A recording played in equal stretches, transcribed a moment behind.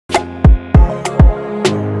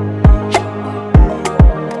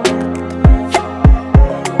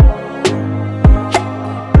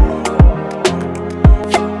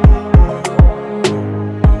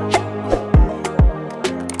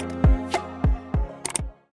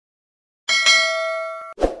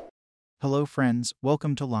Hello friends,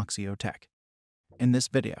 welcome to Loxio Tech. In this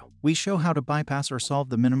video, we show how to bypass or solve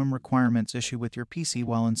the minimum requirements issue with your PC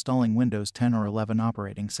while installing Windows 10 or 11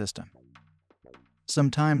 operating system.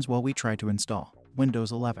 Sometimes while we try to install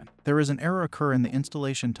Windows 11, there is an error occur and the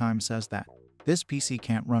installation time says that this PC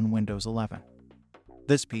can't run Windows 11.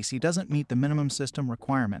 This PC doesn't meet the minimum system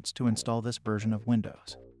requirements to install this version of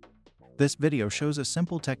Windows. This video shows a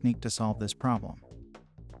simple technique to solve this problem.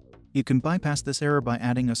 You can bypass this error by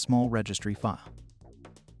adding a small registry file.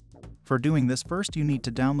 For doing this, first you need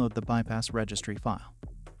to download the bypass registry file.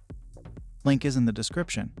 Link is in the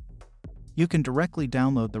description. You can directly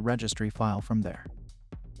download the registry file from there.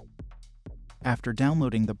 After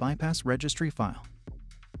downloading the bypass registry file,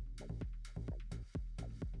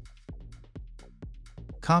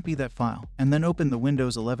 copy that file and then open the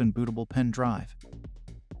Windows 11 bootable pen drive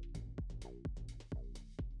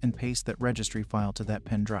and paste that registry file to that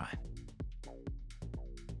pen drive.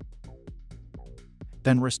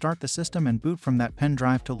 Then restart the system and boot from that pen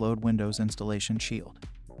drive to load Windows Installation Shield.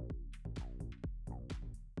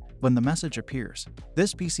 When the message appears,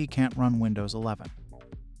 "This PC can't run Windows 11."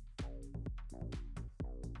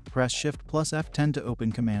 Press Shift plus F10 to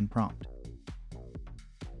open command prompt.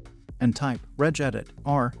 And type regedit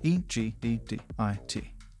REGEDIT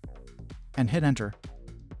and hit enter.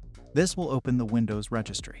 This will open the Windows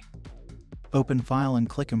registry. Open File and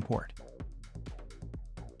click Import.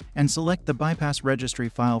 And select the bypass registry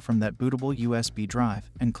file from that bootable USB drive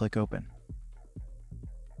and click Open.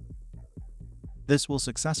 This will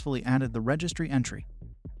successfully added the registry entry.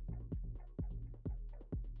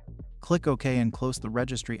 Click OK and close the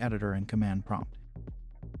registry editor and command prompt.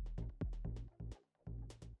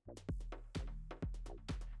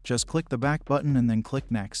 Just click the back button and then click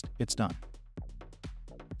Next. It's done.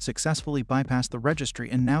 Successfully bypass the registry,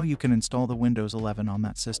 and now you can install the Windows 11 on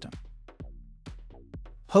that system.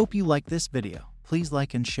 Hope you like this video. Please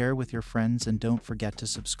like and share with your friends and don't forget to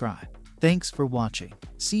subscribe. Thanks for watching.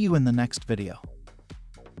 See you in the next video.